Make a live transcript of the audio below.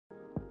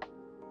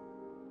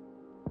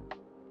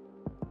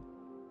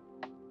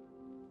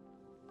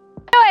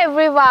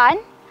everyone,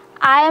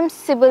 I am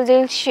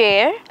Sibyl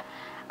Sher.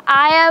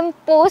 I am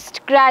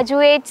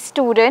postgraduate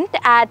student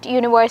at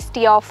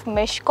University of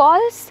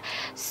Miskolc.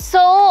 So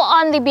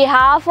on the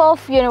behalf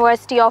of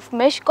University of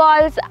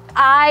Miskolc,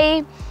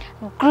 I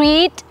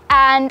greet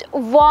and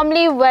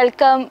warmly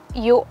welcome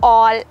you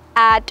all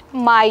at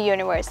my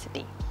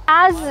university.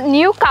 As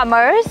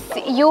newcomers,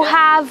 you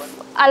have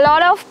a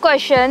lot of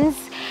questions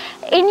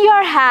in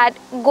your head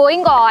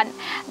going on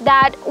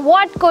that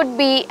what could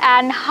be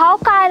and how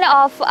kind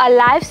of a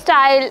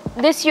lifestyle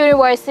this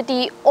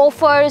university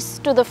offers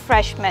to the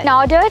freshmen. In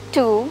order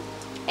to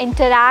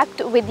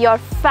interact with your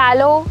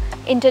fellow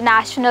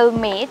international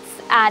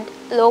mates and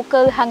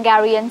local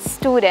Hungarian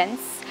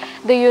students,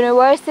 the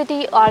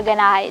university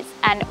organizes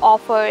and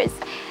offers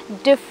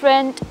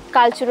different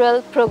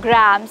cultural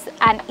programs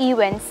and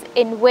events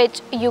in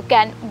which you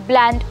can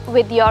blend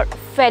with your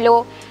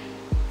fellow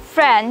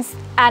friends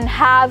and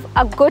have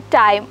a good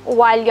time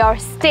while your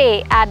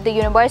stay at the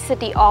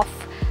University of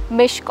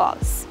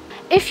Miskolc.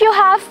 If you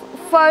have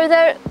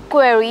further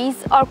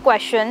queries or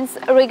questions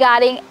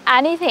regarding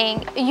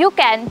anything, you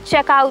can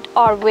check out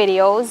our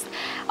videos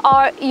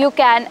or you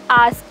can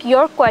ask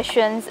your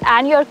questions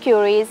and your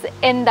queries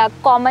in the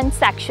comment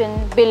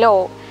section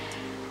below.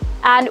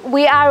 And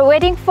we are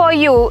waiting for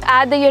you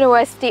at the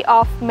University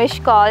of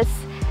Miskolc.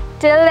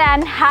 Till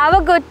then, have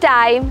a good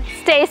time,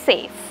 stay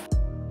safe.